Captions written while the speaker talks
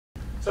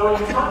So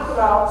when we talk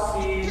about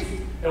seeds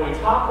and we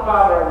talk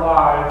about our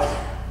lives,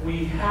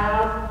 we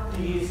have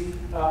these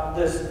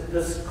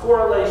this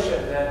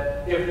correlation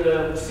that if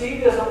the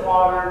seed isn't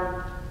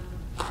watered,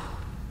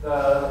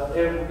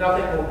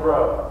 nothing will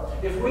grow.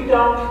 If we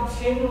don't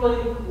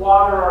continually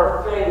water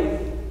our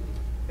faith,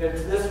 and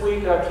this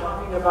week I'm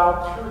talking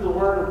about through the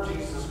Word of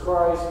Jesus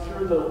Christ,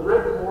 through the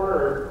written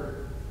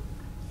Word,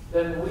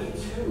 then we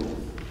too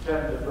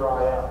tend to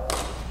dry up.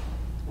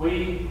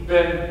 We've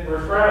been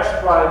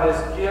refreshed by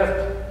this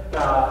gift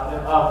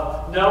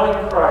of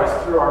knowing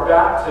Christ through our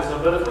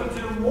baptism, but if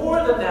we do more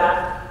than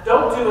that,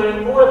 don't do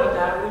any more than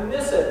that, we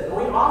miss it. And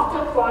we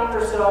often find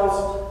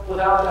ourselves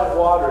without that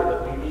water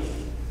that we need.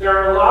 There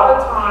are a lot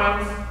of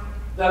times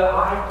that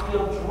I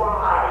feel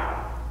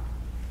dry.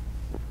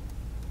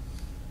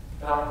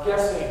 And I'm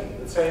guessing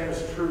the same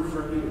is true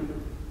for you.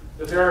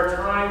 That there are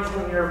times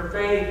when your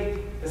faith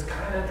is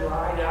kind of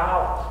dried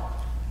out.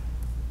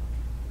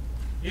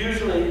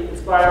 Usually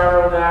it's by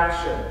our own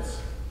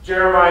actions.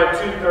 Jeremiah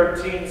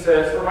 2:13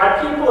 says, "For my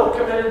people have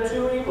committed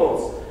two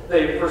evils.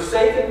 They've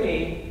forsaken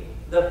me,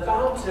 the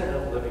fountain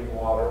of living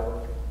water,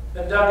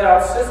 and dug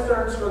out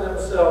cisterns for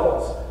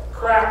themselves,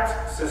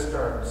 cracked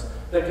cisterns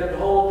that can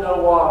hold no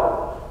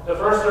water." The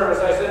first service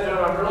I said to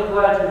him, "I'm really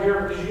glad you're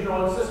here because you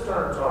know what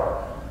cisterns are.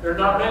 There are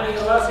not many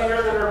of us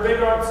here that are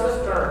big on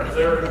cisterns.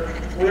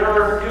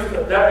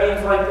 That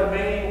means like the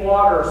main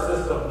water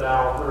system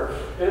now.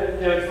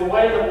 It's the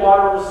way the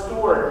water was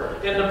stored.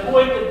 And the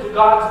point that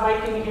God's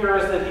making here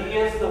is that He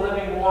is the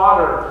living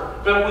water.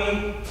 But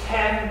we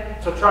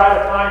tend to try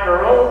to find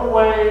our own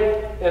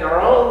way in our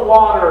own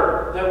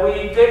water, that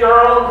we dig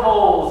our own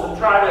holes and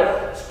try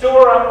to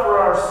store up for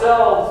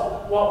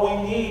ourselves what we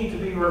need to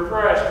be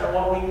refreshed and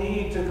what we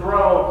need to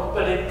grow.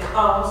 But it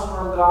comes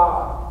from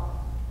God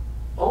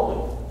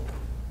only.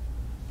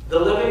 The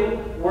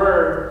living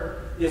Word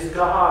is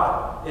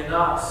God in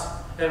us.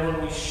 And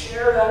when we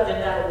share that in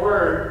that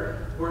Word,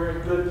 we're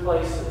in good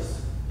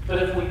places.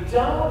 But if we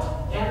don't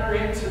enter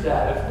into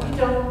that, if we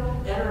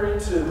don't enter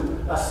into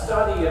a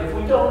study, and if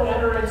we don't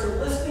enter into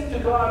listening to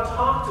God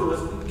talk to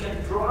us, we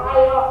can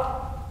dry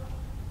up.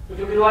 We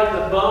can be like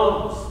the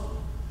bones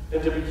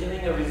at the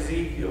beginning of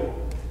Ezekiel.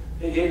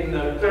 In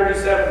the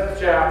 37th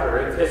chapter,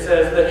 it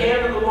says, "The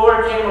hand of the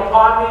Lord came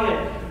upon me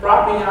and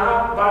brought me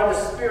out by the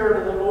Spirit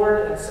of the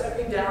Lord and set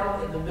me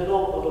down in the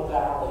middle of a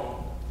valley,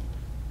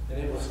 and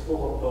it was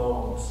full of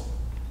bones.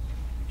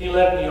 He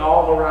led me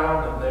all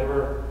around, and there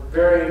were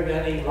very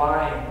many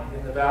lying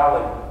in the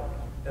valley,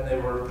 and they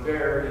were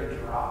very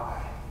dry."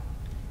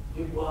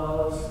 It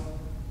was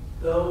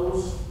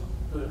those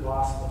who had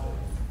lost the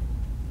faith.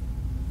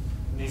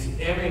 And these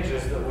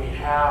images that we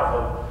have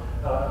of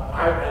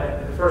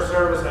in the first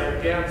service, I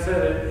again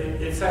said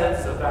it said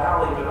it's a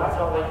valley, but I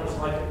felt like it was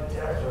like a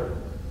desert.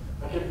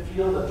 I could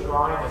feel the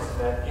dryness in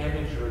that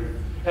imagery.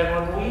 And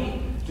when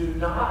we do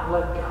not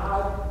let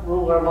God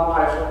rule our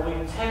lives, when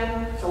we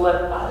tend to let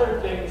other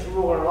things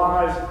rule our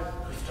lives,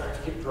 we start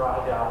to get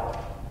dried out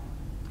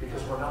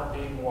because we're not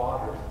being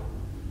watered.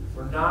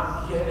 We're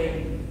not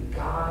getting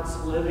God's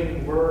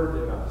living Word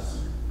in us.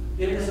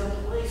 It is a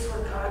place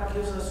where God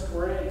gives us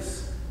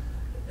grace.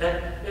 And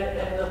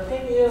the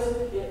thing is,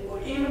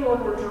 even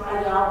when we're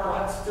dried out,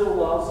 God still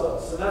loves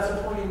us. And that's the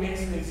point He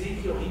makes in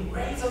Ezekiel. He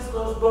raises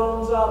those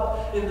bones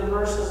up in the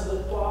verses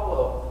that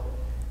follow.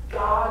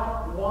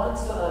 God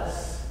wants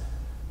us.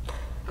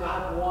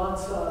 God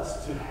wants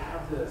us to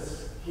have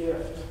this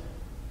gift,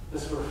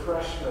 this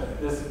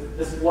refreshment,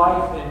 this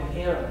life in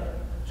Him.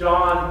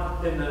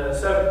 John, in the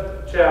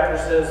 7th chapter,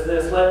 says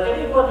this, "Let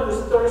anyone who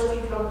is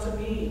thirsty come to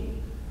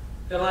me,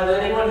 and let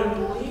anyone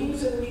who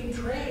believes in me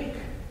drink.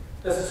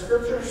 As the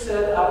Scripture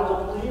said, out of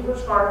the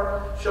believer's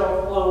heart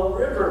shall flow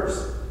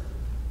rivers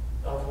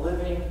of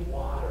living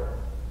water."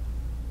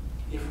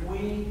 If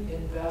we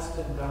invest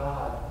in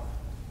God,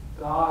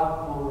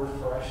 God will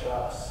refresh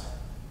us.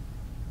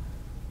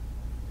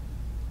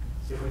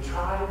 If we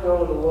try to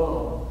go it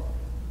alone,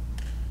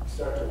 we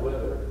start to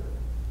wither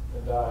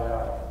and die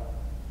out.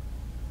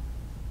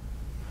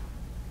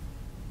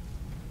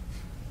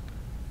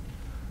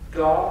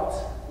 God's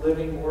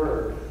living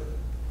Word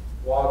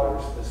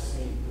waters the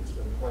seed that's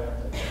been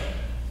planted.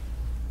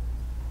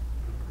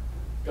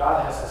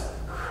 God has this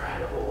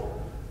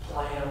incredible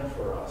plan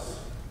for us.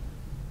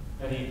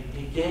 And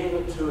He gave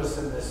it to us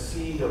in this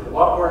seed of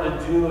what we're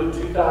to do in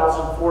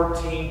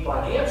 2014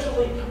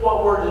 financially,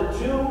 what we're to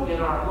do in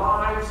our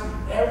lives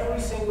every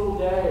single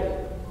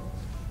day.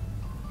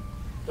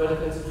 But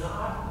if it's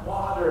not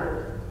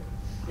watered,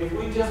 if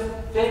we just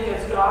think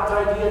it's God's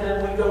idea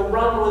and then we go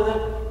run with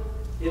it,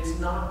 it's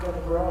not going to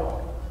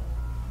grow.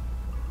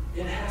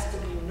 It has to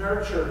be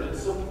nurtured and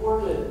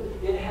supported.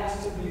 It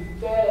has to be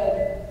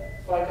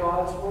fed by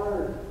God's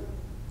Word.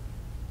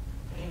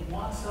 And He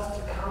wants us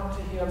to come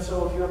to Him.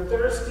 So if you're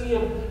thirsty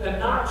and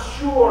not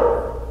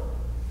sure,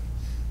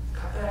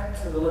 come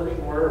back to the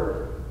living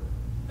Word.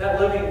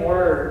 That living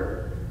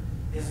Word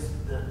is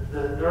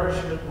the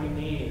nourishment we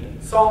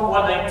need. Psalm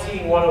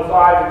 119,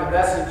 105 in the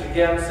Message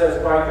again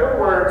says, "By your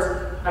words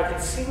I can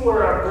see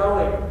where I'm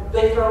going.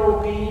 They throw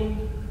a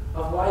beam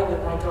of light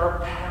in my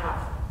dark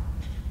path.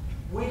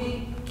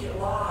 We get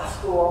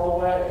lost along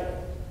the way.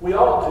 We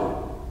all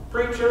do.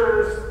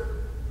 Preachers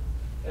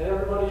and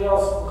everybody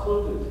else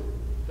included,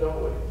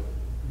 don't we?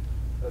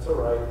 That's all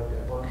right.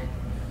 Yeah, one.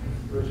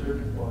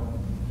 Richard, one.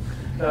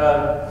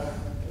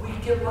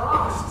 We get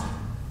lost.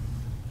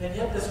 And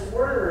yet this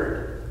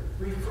word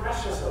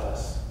refreshes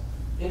us.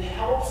 It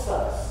helps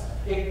us.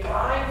 It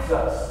guides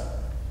us.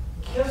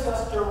 Gives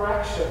us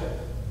direction.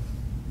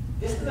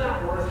 Isn't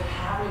that worth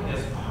having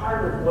as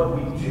part of what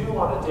we do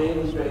on a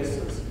daily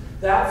basis?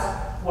 That's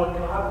what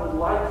God would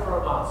like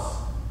from us.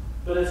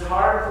 But it's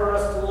hard for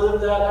us to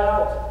live that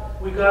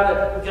out. We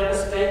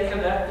gotta stay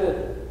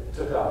connected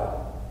to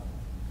God.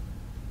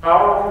 How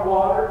are we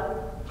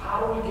watered? How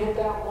do we get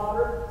that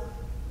water?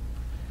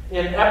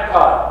 In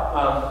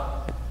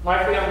Epcot,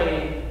 my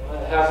family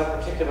has a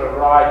particular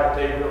ride that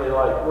they really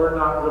like. We're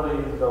not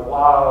really the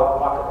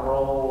wild rock and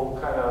roll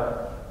kind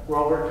of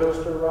roller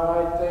coaster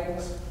ride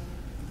things.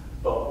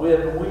 But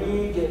when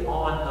we get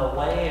on the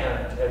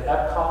land at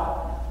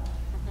Epcot,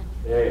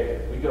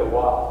 hey, we go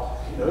wild.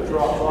 You know, it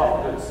drops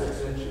off a good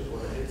 6 inches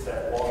when it hits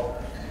that water.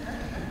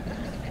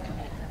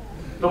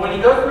 But when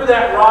you go through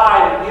that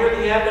ride, and near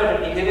the end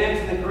of it, you get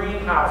into the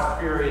greenhouse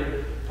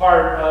period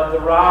part of the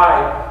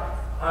ride,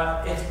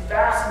 it's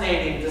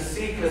fascinating to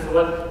see, because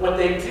what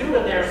they do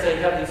in there is they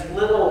have these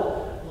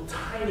little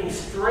tiny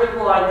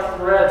string-like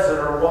threads that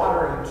are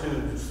watering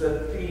tubes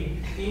that feed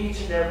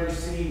each and every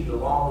seed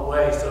along the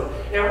way. So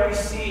every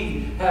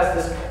seed has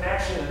this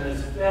connection and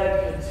is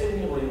fed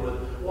continually with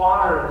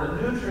water, and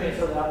the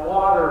nutrients of that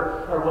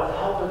water are what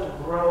help it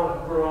to grow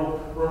and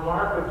grow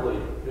remarkably.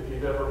 If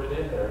you've ever been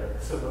in there,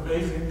 some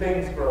amazing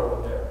things grow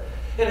in there.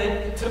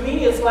 And to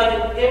me, it's like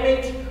an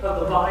image of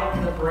the vine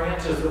and the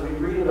branches that we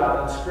read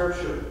about in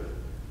Scripture,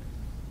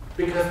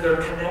 because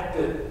they're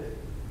connected.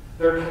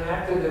 They're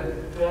connected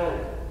and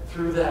fed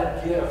through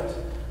that gift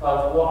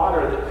of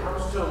water that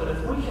comes to them. And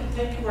if we can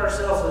think of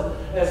ourselves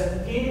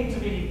as needing to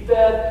be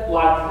fed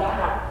like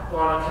that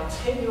on a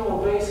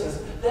continual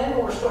basis, then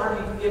we're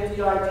starting to get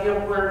the idea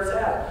of where it's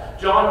at.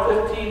 John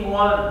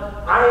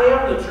 15:1, I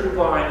am the true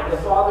vine, and the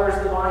Father is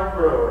the vine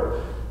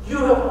grower. You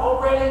have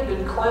already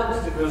been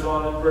cleansed, it goes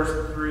on in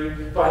verse 3,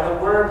 by the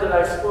word that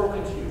I've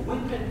spoken to you.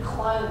 We've been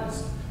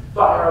cleansed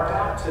by our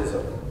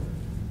baptism.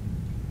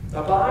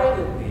 Abide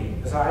in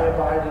me as I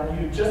abide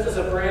in you. Just as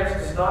a branch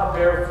does not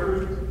bear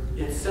fruit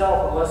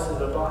itself unless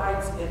it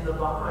abides in the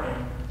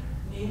vine,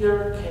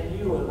 neither can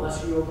you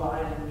unless you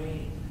abide in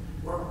me.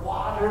 We're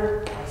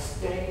watered by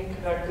staying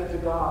connected to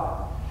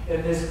God.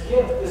 And this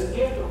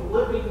gift of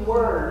living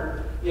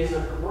word is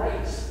a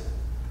grace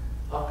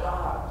of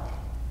God,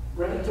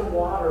 ready to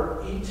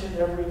water each and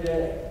every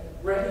day,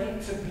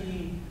 ready to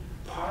be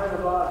part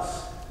of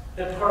us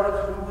and part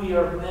of who we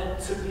are meant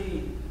to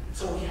be.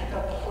 So we have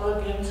to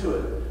plug into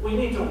it. We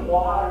need to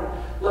water,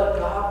 let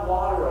God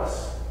water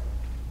us.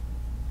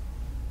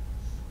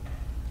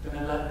 And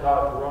then let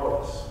God grow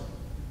us.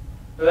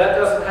 Now that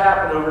doesn't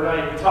happen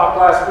overnight. We talked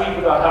last week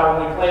about how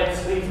when we plant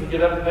seeds, we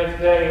get up the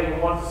next day and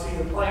we want to see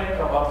the plant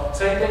come up.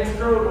 Same thing's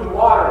true when we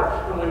water.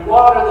 When we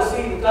water the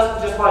seed, it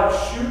doesn't just like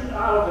shoot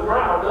out of the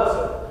ground,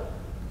 does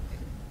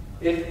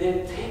it?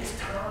 It takes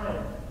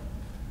time.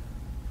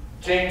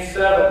 James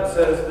 7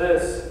 says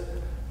this.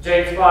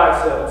 James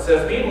 5:7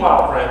 says,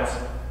 meanwhile, friends,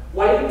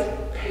 wait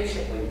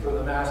patiently for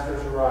the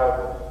master's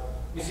arrival.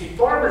 You see,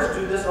 farmers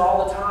do this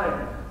all the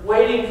time,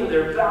 waiting for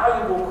their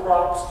valuable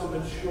crops to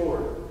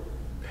mature,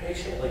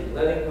 patiently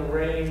letting the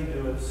rain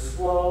do its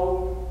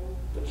slow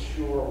but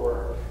sure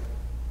work.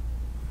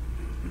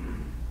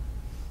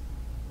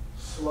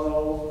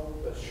 Slow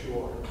but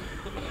sure.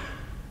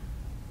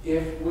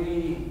 If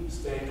we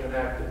stay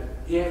connected,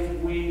 if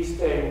we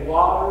stay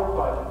watered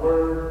by the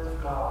Word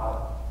of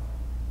God,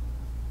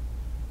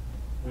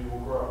 we will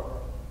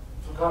grow.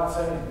 That's what God's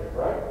saying here,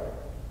 right?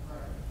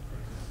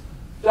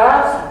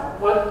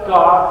 That's what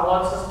God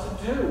wants us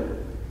to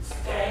do.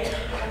 Stay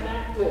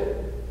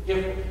connected.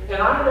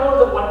 And I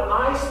know that when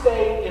I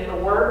stay in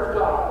the Word of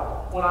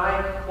God, when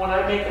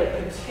I make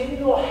a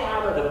continual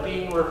habit of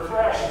being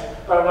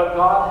refreshed by what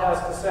God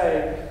has to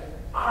say,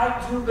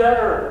 I do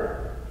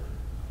better.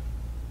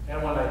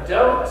 And when I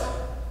don't,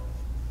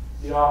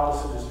 the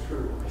opposite is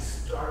true. I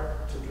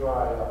start to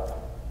dry up.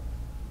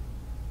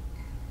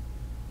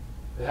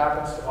 It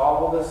happens to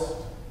all of us,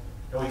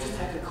 and we just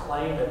have to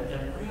claim it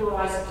and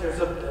realize that there's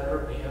a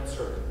better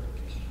answer.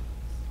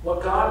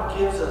 What God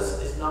gives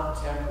us is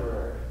not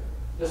temporary.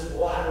 This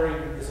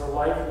watering is a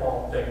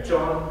lifelong thing.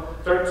 John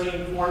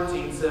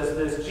 13:14 says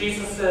this.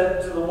 Jesus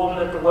said to the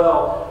woman at the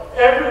well,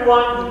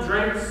 everyone who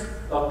drinks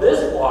of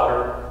this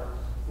water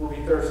will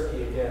be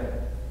thirsty again.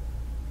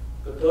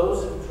 But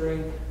those who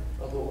drink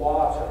of the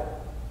water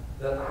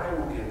that I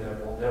will give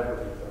them will never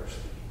be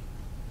thirsty.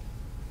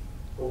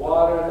 The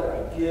water that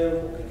I give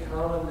will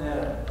become in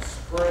them a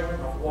spring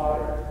of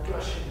water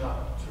gushing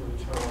up to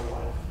eternal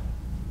life.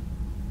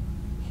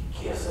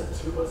 He gives it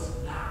to us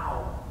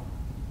now.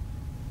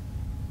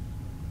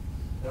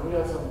 And we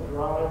have some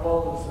dry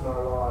moments in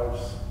our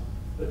lives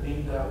that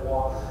need that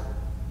water.